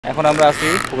এখন আমরা আছি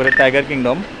পুকুরের টাইগার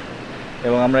কিংডম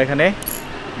এবং আমরা এখানে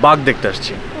বাঘ দেখতে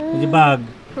আসছি। এই যে বাঘ,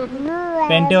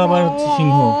 প্যান্টে আবার হচ্ছে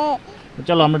সিংহ।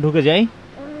 চলো আমরা ঢুকে যাই,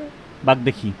 বাঘ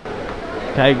দেখি।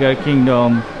 Tiger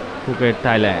kingdom, Phuket,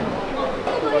 Thailand.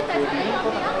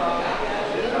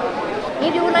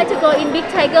 If you would like to go in big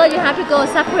tiger, you have to go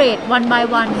separate one by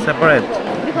one. Separate.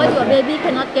 Because your baby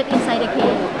cannot get inside the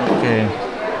cage. Okay.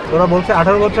 ওরা বলছে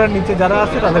 18 বছরের নিচে যারা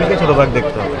আছে তাদেরকে ছোট বাঘ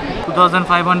দেখতে হবে।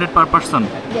 2500 per person.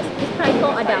 Yes, it's price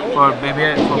for adult. For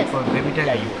baby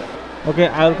tiger. Okay,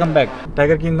 I will come back.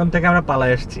 Tiger kingdom থেকে আমরা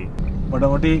পালাই আসছি,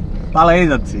 মোটামুটি পালাই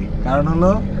যাচ্ছি, কারণ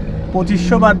হলো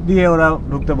 2500 বাদ দিয়ে ওরা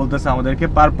ঢুকতে বলতেছে আমাদেরকে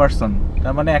পার পারসন।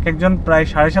 তার মানে এক একজন প্রায়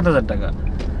 7500 টাকা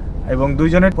এবং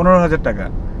দুইজনের 15000 টাকা।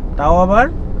 তাও আবার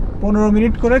 15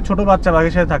 মিনিট করে ছোট বাচ্চা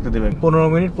বাঘের সাথে থাকতে দেবে। 15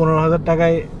 মিনিট 15000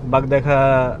 টাকায় বাঘ দেখা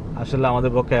আসলে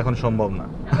আমাদের পক্ষে এখন সম্ভব না।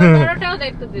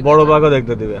 বড় বাঘও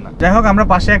দেখতে দিবে না। যাই হোক, আমরা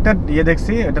পাশে একটা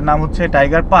দেখছি, এটার নাম হচ্ছে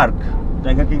টাইগার পার্ক।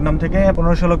 টাইগার কিংডম থেকে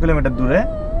 15-16 কিলোমিটার দূরে।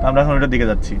 আমরা এখন ওটার দিকে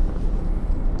যাচ্ছি।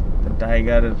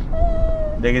 টাইগার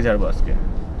দেখে যাবো আজকে,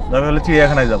 দরকার হলে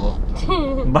চিড়িয়াখানায় যাবো।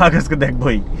 বাঘ আজকে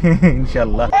দেখবোই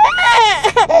ইনশাল্লাহ।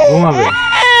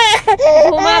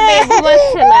 ঘুমাবে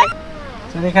ঘুমাচ্ছে না।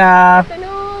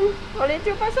 Only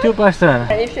 2%? 2%.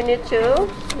 And if you need to,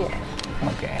 yeah.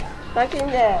 Okay. Back in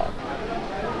there.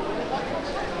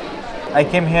 I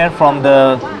came here from the,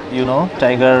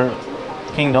 Tiger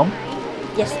Kingdom.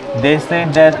 Yes. They said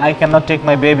that I cannot take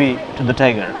my baby to the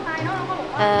tiger.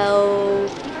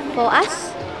 For us,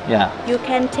 Yeah. you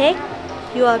can take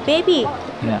your baby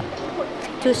Yeah.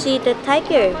 to see the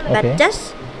tiger, but Okay. just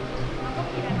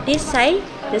this side,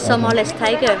 the smallest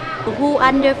tiger, who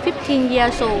under 15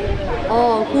 years old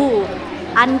or who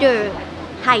under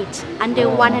height under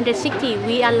 160,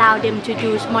 we allow them to do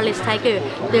smallest tiger.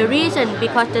 The reason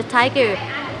because the tiger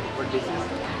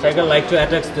Tiger like to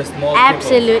attack the small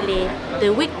absolutely the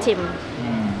victim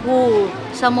who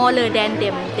smaller than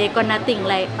them, they gonna think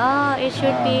like, oh, it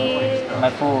should be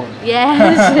My food.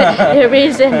 yes.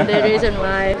 the reason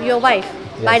why your wife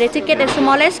buy the ticket the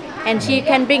smallest and she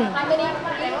can bring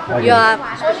your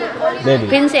Baby.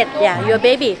 princess, your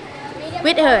baby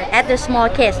with her at the small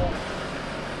case.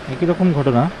 একই রকম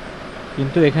ঘটনা,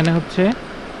 কিন্তু এখানে হচ্ছে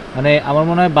মানে আমার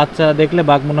মনে হয় বাচ্চা দেখলে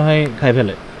বাঘ মনে হয় খাই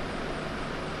ফেলে,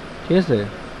 ঠিক আছে?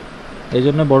 এই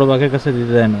জন্য বড় বাঘের কাছে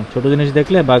দিতে দেয় না। ছোট জিনিস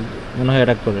দেখলে বাঘ মনে হয়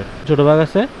অ্যাটাক করে। ছোট বাঘ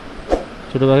আছে,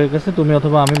 ছোট বাঘের কাছে তুমি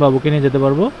অথবা আমি বাবুকে নিয়ে যেতে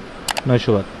পারবো 900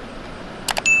 বাত।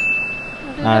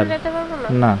 আর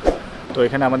না, তো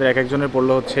এখানে আমাদের এক একজনের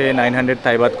পড়লো হচ্ছে 900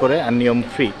 থাই বাত করে, আর নিয়ম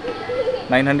ফ্রি।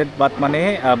 900 বাত মানে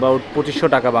অ্যাবাউট 2500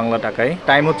 টাকা বাংলা টাকায়।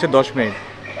 টাইম হচ্ছে 10 মিনিট।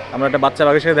 আমরা একটা বাচ্চা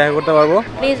বাঘের সাথে দেখা করতে পারবো।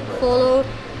 Please follow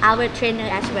our trainer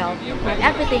as well.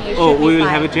 Everything is Oh, we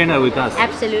will have a trainer with us.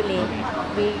 Absolutely.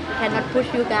 We cannot push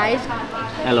you guys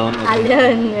Alone.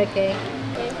 alone. Okay.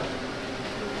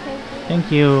 Thank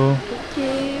you.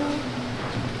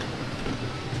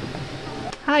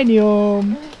 Hi নিয়ম।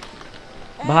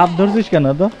 ভাব ধরছিস কেন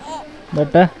তো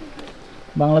বেটা?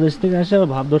 বাংলাদেশ থেকে এসে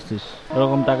ভাব ধরছিস,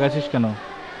 এরকম টাকা আসিস কেন?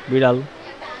 বিড়াল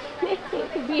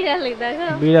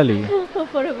বিড়ালি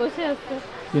উপরে বসে আছে,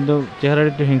 কিন্তু চেহারাটা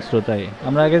একটু হিংস্র। তাই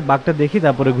আমরা আগে বাঘটা দেখি,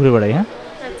 তারপরে ঘুরে বেড়াই। হ্যাঁ,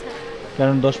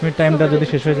 কারণ 10 মিনিট টাইমটা যদি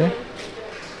শেষ হয়ে যায়।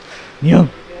 নিয়ম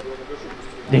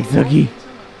দেখছো কি?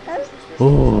 ও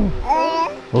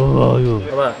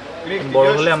বাবা, বড়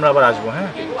হলে আমরা আবার আসবো। হ্যাঁ,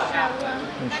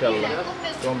 ইনশাআল্লাহ।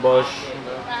 তোমার বয়স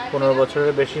 15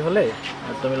 বছরের বেশি হলে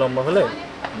আর তুমি লম্বা হলে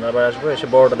আমরা আবার আসবো, এসে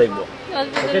বড়টা দেখবো।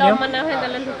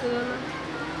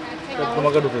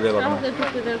 তোমাকে ঢুকতে দেবো না।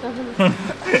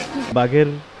 বাঘের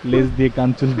লেজ দিয়ে কান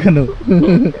চুলকানো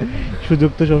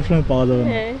সুযোগ তো সবসময় পাওয়া যাবে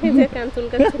না।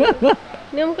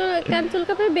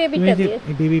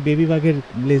 বেবি বাঘের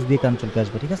লেজ দিয়ে কান চুলকে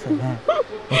আসবে, ঠিক আছে? হ্যাঁ,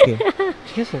 ওকে,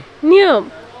 ঠিক আছে। নিয়ম।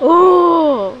 ও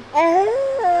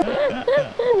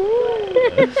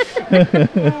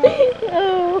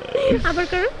আবার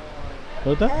করো।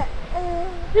 ওটা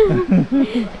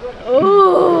ও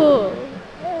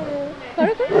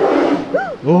করো করো।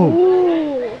 ও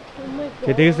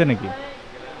কেটে গেছে নাকি?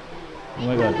 ও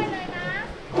মাই গড,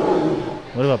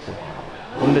 ওরে বাপু,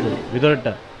 কোনটা যাবে?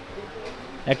 ভিতরেরটা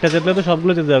একটা চেপলে তো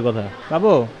সবগুলো চেপে যাওয়ার কথা।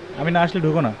 বাবু, আমি না আসলে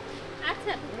ঢুকো না।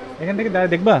 আচ্ছা, এখান থেকে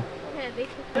দাঁড়িয়ে দেখবা।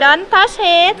 Don't touch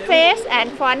head, face and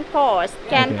front pose.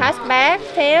 Can touch back,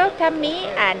 tail, tummy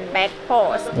and back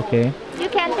pose. Okay. You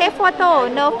can take photo,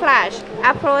 no flash.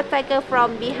 Approach tiger from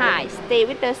behind. Stay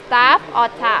with the staff or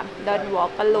thumb. Don't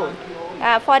walk alone.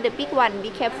 For the big one,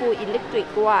 be careful electric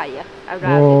wire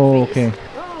around the trees. Okay.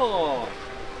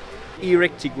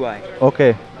 Electric wire.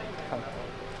 Okay.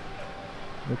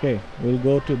 Okay, we'll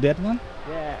go to that one.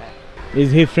 Yeah. Is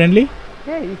he friendly?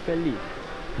 Yeah, he's friendly.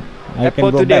 I I can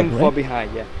put go to back, them for right? behind.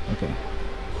 Yeah. Okay.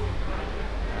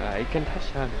 You can touch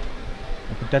her.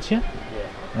 I can touch her?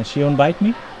 Yeah. And she won't bite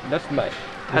me? That's my.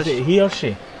 Is it he or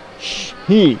she?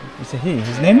 He. It's a he.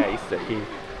 His name? Yeah, it's a he.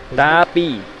 Tapi.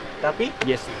 Tapi?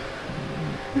 Yes.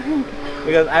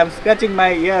 Because I'm scratching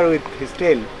my ear with his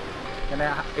tail. Can I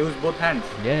use both hands?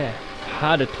 Yeah.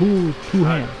 Hard two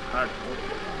hands. Hard.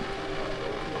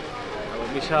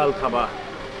 Vishal Khaba.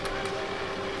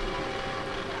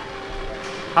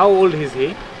 How old is he?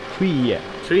 3 years.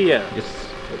 3 years. Yes.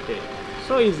 Okay.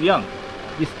 So he's young.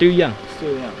 It's still young.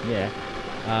 Still young. Yeah.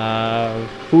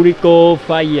 Furico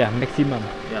 5 years maximum.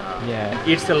 Yeah. Yeah.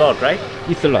 Eats a lot, right?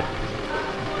 It's a lot.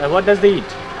 What does they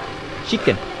eat?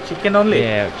 Chicken. Chicken only?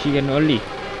 Yeah. Chicken only.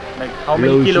 Like how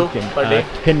many Low kilo chicken. per day?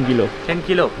 10 kilo. 10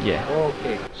 kilo? Yeah.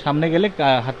 Okay. সামনে গেলে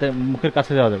হাতে মুখের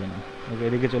কাছে যাওয়া যাবে না। ওকে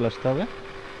এদিকে চলে আসতে হবে।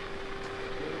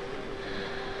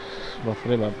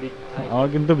 বাপরে বাপ। আমার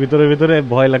কিন্তু ভিতরে ভিতরে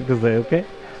ভয় লাগতেছে, ওকে?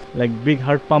 Like big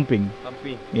heart pumping.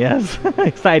 Pumping. Yes,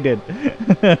 excited.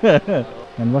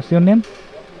 And what's your name?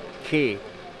 K.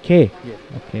 K.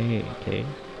 Yeah. Okay.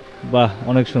 বাহ,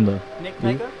 অনেক সুন্দর। Neck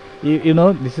tiger? You know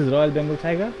this is Royal Bengal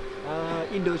tiger?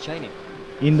 Indo-China.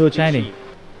 Indo-China.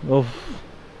 ওফ,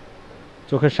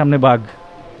 চোখের সামনে বাঘ।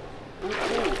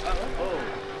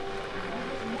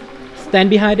 Stand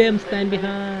behind them. Stand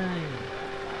behind.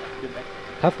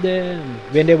 Cuff them.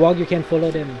 When they walk, you can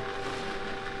follow them.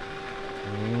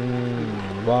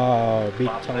 Wow, big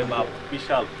বাপরে বাপ,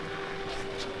 বিশাল।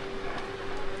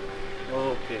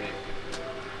 Okay.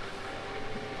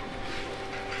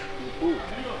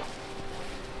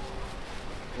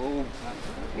 Oh.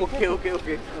 Okay.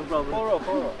 No problem.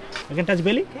 You can touch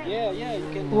belly? Yeah, you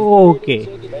can. Okay.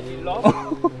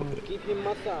 Give him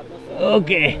massage.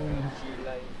 Okay.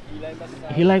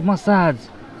 He like massage.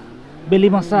 Belly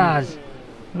massage.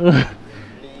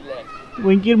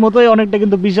 উইঙ্কির মতোই অনেকটা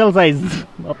কিন্তু বিশাল size.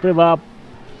 বাপরে বাপ।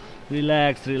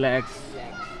 Relax.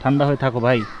 ঠান্ডা হয়ে থাকো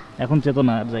ভাই। এখন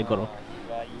চেতনা আর যাই করো।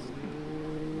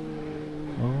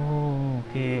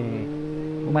 ওকে।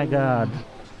 ও মাই god.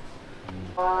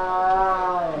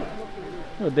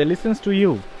 Oh, they listens to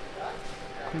you.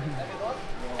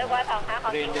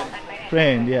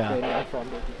 Friend, yeah.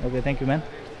 Okay, thank you, man.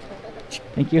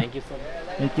 Thank you.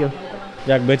 Thank you.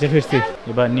 যাক বেঁচে ফিরছি,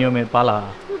 এবার নিয়মের পালা।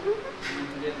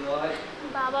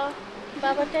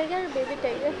 Baba tiger, baby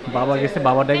tiger. বাবা গেছে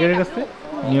বাবা টাইগারের কাছে,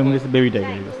 নিয়ম গেছে বেবি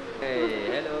টাইগারের কাছে। Hey,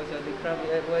 hello, Sadikram.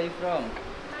 Where are you from?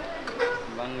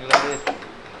 Bangladesh.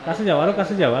 কাছে যাও, আরো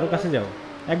কাছে যাও,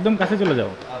 একদম কাছে চলে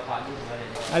যাও।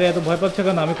 আরে এত ভয় পাচ্ছ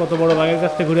কেন? আমি কত বড় বাঘের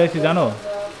কাছ থেকে ঘুরে আসছি জানো?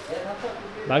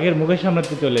 বাঘের মুখের সামনে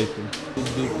তো চলে এসেছি।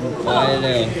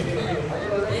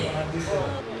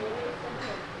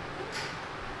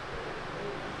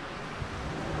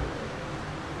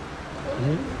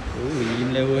 Im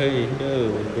leo ơi,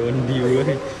 đồn điều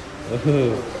ơi.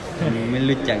 Mình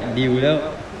lưu chẳng điều đâu.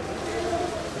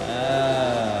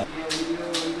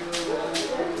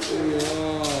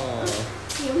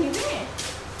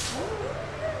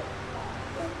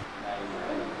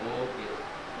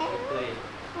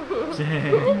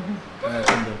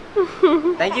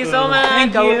 Thank you so much.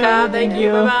 Thank you. Thank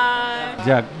you. Bye-bye.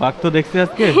 যাক বাঘ তো দেখতে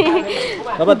আজকে।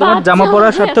 বাবা তোমার জামা পরা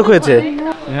সার্থক হয়েছে।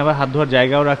 এভাবে হাত ধোয়ার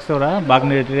জায়গাও রাখছে ওরা, বাঘ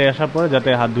নেড়ে আসার পরে যাতে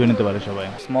হাত ধুয়ে নিতে পারে সবাই।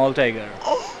 স্মল টাইগার,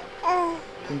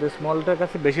 কিন্তু স্মলটার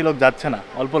কাছে বেশি লোক যাচ্ছে না,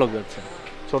 অল্প লোক যাচ্ছে।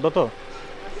 ছোট তো,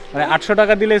 মানে 800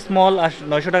 টাকা দিলে স্মল আর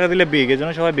 900 টাকা দিলে বিগ,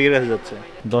 এজন্য সবাই বিগের কাছে যাচ্ছে।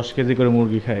 10 কেজি করে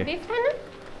মুরগি খায় Beef খায় না?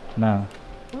 না,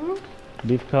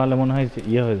 বিফ খাওয়ালে মনে হয়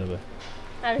ইয়ে হয়ে যাবে,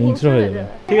 আর হিংস্র হয়ে যাবে।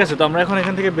 ঠিক আছে, তো আমরা এখন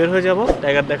এখান থেকে বের হয়ে যাব।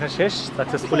 টাইগার দেখা শেষ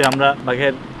সাকসেসফুলি, আমরা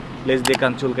বাঘের লেজ দিয়ে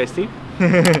কান চুলকাইছি।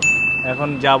 এখন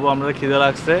যাব, আমরা খিদে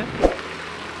লাগছে।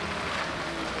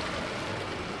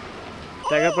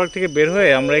 টাইগার পার্ক থেকে বের হয়ে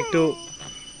আমরা একটু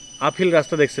আপহিল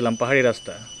রাস্তা দেখছিলাম, পাহাড়ি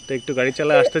রাস্তা, তো একটু গাড়ি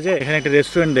চালায় আসতে যে এখানে একটা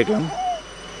রেস্টুরেন্ট দেখলাম।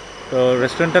 তো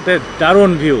রেস্টুরেন্টটাতে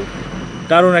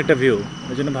দারুণ একটা ভিউ,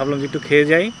 ওই জন্য ভাবলাম যে একটু খেয়ে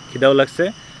যাই, খিদাও লাগছে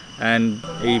অ্যান্ড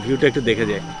এই ভিউটা একটু দেখে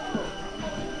যাই।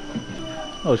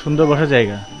 ও সুন্দর বসার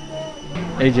জায়গা,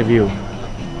 এই যে ভিউ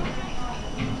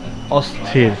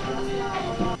অস্থির।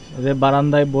 যে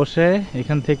বারান্দায় বসে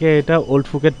এখান থেকে এটা ওল্ড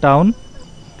ফুকেট টাউন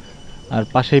আর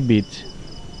পাশেই বিচ।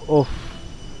 ওফ,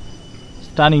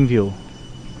 স্টানিং ভিউ।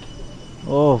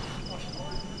 ওফ,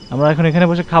 আমরা এখন এখানে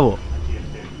বসে খাবো।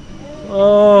 ও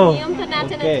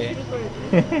ওকে,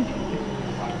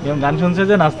 নিয়ম গান শুনছে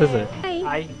যে নাচতেছে।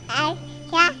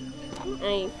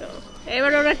 এই তো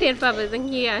এবার ওরা টের পাবে যে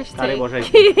কি আসছে। আরে বসাই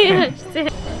আসছে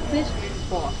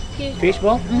fish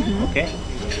ball. Okay,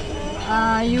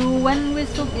 You want with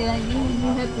soup? Yeah, you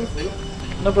have this.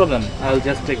 no problem, I'll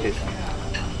just take this.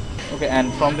 Okay, and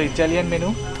from the Italian menu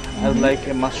I would like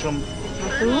a mushroom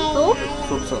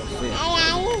Soup sauce, yeah.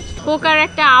 পোকার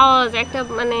একটা আওয়াজ, একটা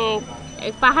মানে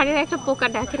পাহাড়ের একটা পোকা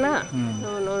ডাকে না,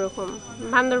 ওরকম।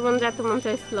 বান্দরবন যেতে মন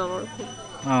চাইছিল আমার।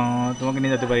 তোমাকে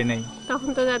নিয়ে যেতে পারি নাই, তখন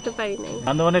তো যেতে পারি নাই।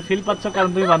 বান্দরবনে ফিল পাচ্ছ কারণ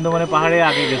তুমি বান্দরবনে পাহাড়ে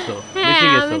আগে গেছো, বেশি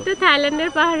গেছো। আমি তো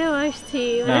থাইল্যান্ডের পাহাড়েও আসছি,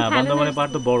 না বান্দরবনে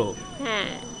পাহাড় তো বড়।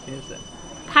 হ্যাঁ ঠিক আছে,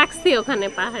 থাকছি ওখানে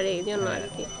পাহাড়ে, এইজন্য আর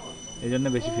কি, এইজন্য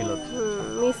বেশি ফিল হচ্ছে।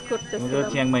 মিস করতেছি। আমরা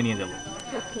চিয়াং মাই নিয়ে যাব,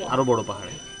 ওকে আরো বড়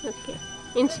পাহাড়ে। ওকে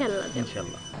ইনশাআল্লাহ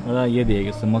ইনশাআল্লাহ। ওরা ইয়ে দিয়ে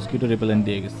গেছে, মসকিটো রিপেলেন্ট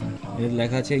দিয়ে গেছে। এর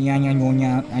লেখা আছে ইয়া ইয়া ইয়া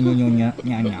ইয়া ইয়া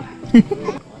ইয়া ইয়া।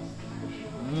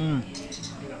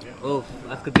 ও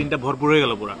আজকে দিনটা ভরপুর হয়ে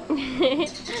গেল পুরো।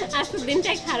 আজকে দিনটা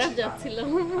খারাপ যাচ্ছিল।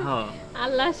 হ্যাঁ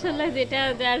আল্লাহ আসলে যেটা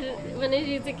যার মানে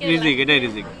রিজিক, এটাই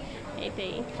রিজিক,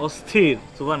 এটাই অস্থির।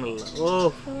 সুবহানাল্লাহ, ও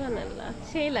সুবহানাল্লাহ,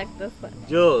 সেই লাগতেছে।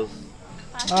 জোস,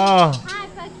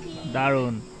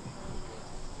 দারুণ,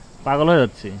 পাগল হয়ে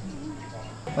যাচ্ছি।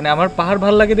 মানে আমার পাহাড়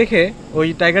ভালো লাগে দেখে, ওই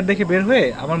টাইগার দেখে বের হয়ে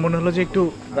আমার মনে হলো যে একটু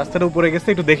রাস্তাটা উপরে গেছে,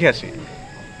 একটু দেখে আসি।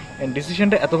 এন্ড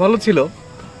ডিসিশনটা এত ভালো ছিল,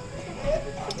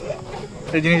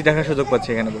 এই জিনিস দেখার সুযোগ পাচ্ছি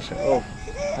এখানে বসে। ও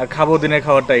আর খাবো দিনের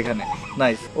খাবারটা এখানে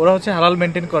নাইস। ওরা হচ্ছে হালাল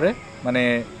মেনটেন করে, মানে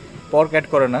পর্ক অ্যাড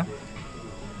করে না।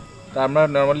 তা আমরা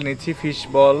নর্মালি নিচ্ছি ফিশ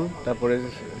বল, তারপরে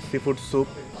sea food soup,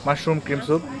 mushroom cream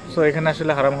soup. So এখানে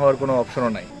আসলে হারাম হওয়ার কোনো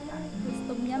অপশনও নাই।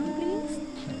 Tom yum, please.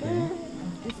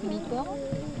 This meatball.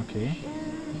 Okay,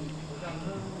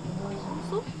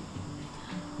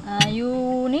 You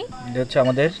need? এটা হচ্ছে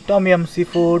আমাদের Tom yam sea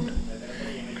food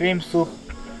cream soup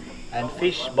and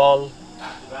fish ball.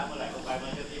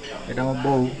 এটা আমার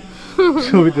বউ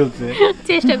ছবি তুলছে,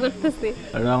 চেষ্টা করতেছি।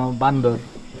 আর আমার বান্দর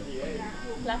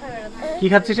কি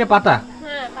খাচ্ছিস? পাতা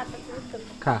হ্যাঁ, পাতা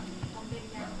খা,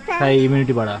 খাই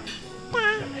ইমিউনিটি বাড়া।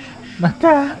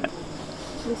 পাতা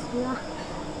বিসমিল্লাহ।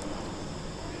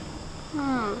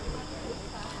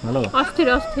 ভালো, অস্থির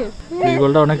অস্থির। ফিশ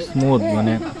বলটা অনেক স্মুথ,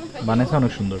 মানে বানাইছে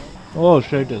অনেক সুন্দর। ও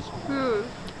সুইটেস্ট,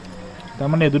 তার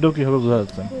মানে এই দুটো কি হবে বোঝা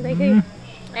যাচ্ছে। দেখি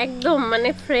একদম মানে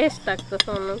ফ্রেশ লাগতেছে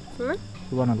মনে হচ্ছে না?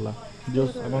 সুবহানাল্লাহ,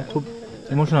 জোস। আমার খুব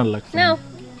ইমোশনাল লাগছে, নাও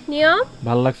নিয়ম,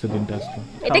 ভালো লাগছে দিনটা আজকে।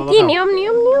 এটা কি নিয়ম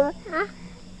নিয়ম নিয়ম?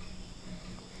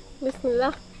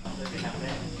 বিসমিল্লাহ।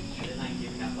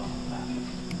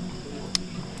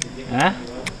 হ্যাঁ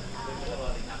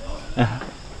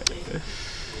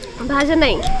ভাজা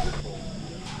নাই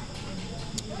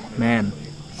ম্যান,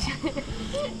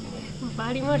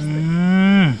 বাড়ি মারছে।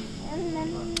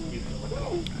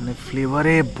 মানে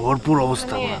ফ্লেভারে ভরপুর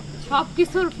অবস্থা,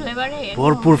 সবকিছুর ফ্লেভারে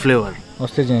ভরপুর ফ্লেভার,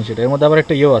 অস্থির জিনিস এটা। এর মধ্যে আবার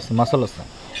একটা ইয়েও আছে, মাসাল আছে।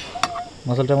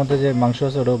 মাসালটার মধ্যে যে মাংস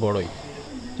আছে ওটাও বড়ই।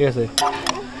 ঠিক আছে,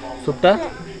 স্যুপটা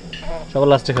সবার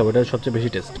লাস্টে খাবো, এটা সবচেয়ে বেশি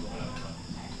টেস্ট।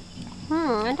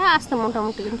 এটা আসতে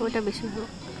মোটামুটি, কিন্তু ওটা বেশি ভালো।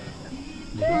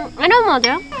 এটাও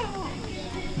মজা,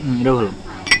 এটা ভালো।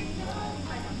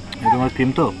 এটা আমার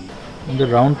ক্রিম তো। আমাদের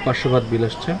রাউন্ড 500 ভাত বিল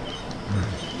আসছে।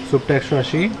 স্যুপটা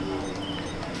 180,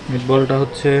 মিটবলটা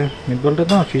হচ্ছে, মিটবলটা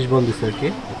তো ফিশ বল দিচ্ছে আর কি,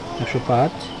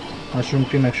 105, mushroom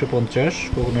cream 150,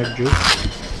 coconut juice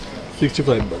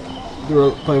 65 but,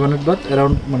 500 but,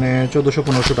 around মানে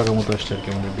 1400-1500 টাকা মতো আসছে আর কি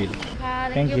আমাদের বিল।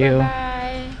 Thank you.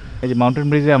 এই যে মাউন্টেন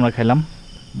ব্রিজে আমরা খেলাম,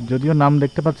 যদিও নাম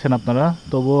দেখতে পাচ্ছেন আপনারা,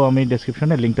 তবুও আমি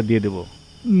ডেসক্রিপশনে লিঙ্কটা দিয়ে দেবো,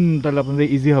 তাহলে আপনাদের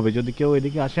ইজি হবে যদি কেউ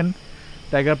এদিকে আসেন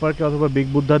টাইগার পার্কে অথবা বিগ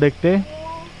বুদ্ধা দেখতে।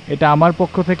 এটা আমার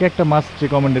পক্ষ থেকে একটা মাস্ট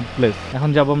রিকমেন্ডেড প্লেস। এখন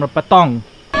যাব আমরা পেটং।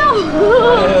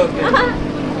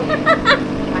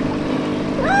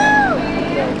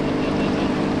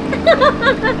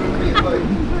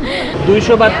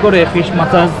 200 বাত করে ফিশ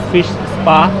মাসাজ, ফিশ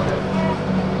স্পা।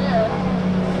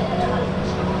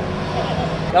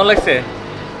 কেমন লাগছে?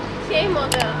 সেই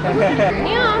মজা।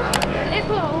 নিয়ম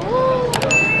দেখো,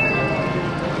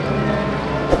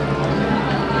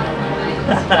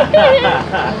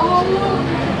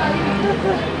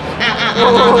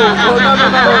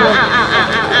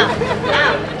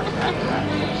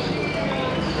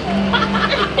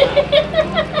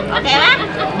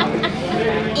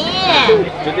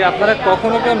 যদি আপনারা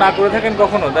কখনো কেউ না করে থাকেন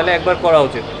কখনো, তাহলে একবার করা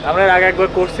উচিত। আমরা এর আগে একবার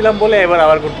করছিলাম বলে এবার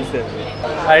আবার করতেছি।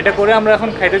 আর এটা করে আমরা এখন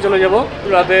খাইতে চলে যাব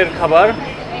রাতের খাবার।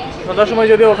 সন্ধ্যার সময়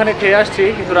যদিও ওখানে খেয়ে আসছি,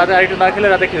 কিন্তু রাতে আরেকটু না খেলে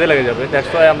রাতে খিদে লেগে যাবে।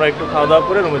 দ্যাটস ওয়াই আমরা একটু খাওয়া দাওয়া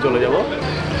করে রুমে চলে যাব।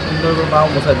 সুন্দর মাও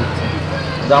মশা দিচ্ছে,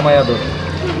 জামাই আদর।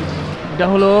 এটা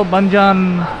হলো বানজান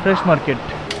ফ্রেশ মার্কেট।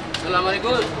 আসসালামু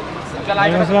আলাইকুম।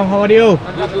 ওয়ালাইকুম আসসালাম, how are you?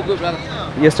 Good, brother.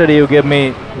 Yesterday you gave me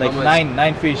like How much?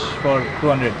 nine fish for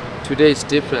 200. Today is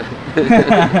different.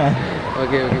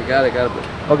 Okay, got it.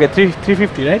 Okay,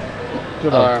 350, right?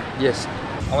 Yes.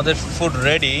 আমাদের food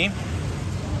ready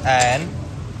and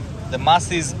the much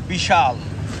is বিশাল।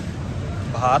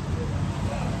 ভাত,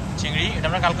 চিংড়ি, এটা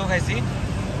আমরা কালকেও খাইছি,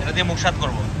 এটা দিয়ে মুখ স্বাদ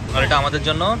করবো। আর এটা আমাদের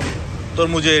জন্য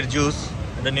তরমুজের জুস,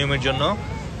 এটা নিয়মের জন্য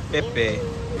পেঁপে।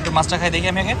 একটু মাছটা খাই দেখি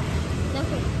আমি আগে।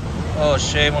 ও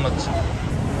সেই মনে হচ্ছে।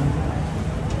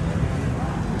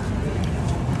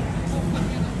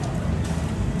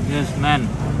 Yes man.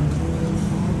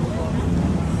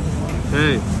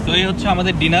 তো এই হচ্ছে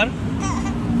আমাদের ডিনার।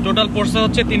 টোটাল পড়ছে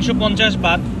হচ্ছে 350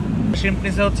 বাত। শ্রিম্প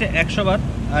নিচে হচ্ছে 100 বাত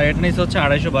আর এটা নিচে হচ্ছে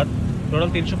 250 Baat. Total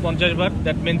 350 Baat,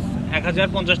 that means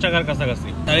 1050 টাকার কাছাকাছি।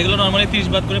 আর এগুলো নর্মালি 30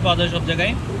 বাত করে পাওয়া যায় সব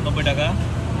জায়গায়। 90 টাকা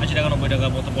 80 টাকা 90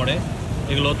 টাকার মতো পড়ে।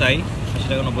 এগুলো তাই 80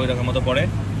 টাকা 90 টাকার মতো পড়ে।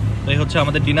 তো এই হচ্ছে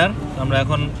আমাদের ডিনার। আমরা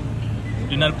এখন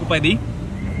ডিনার কুপাই দিই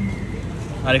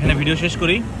আর এখানে ভিডিও শেষ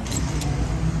করি।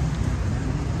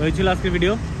 তো এই ছিল আজকের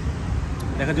ভিডিও।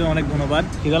 দেখার জন্য অনেক ধন্যবাদ।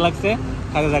 খিদা লাগছে,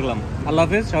 খাতে থাকলাম। আল্লাহ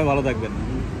হাফেজ, সবাই ভালো থাকবেন।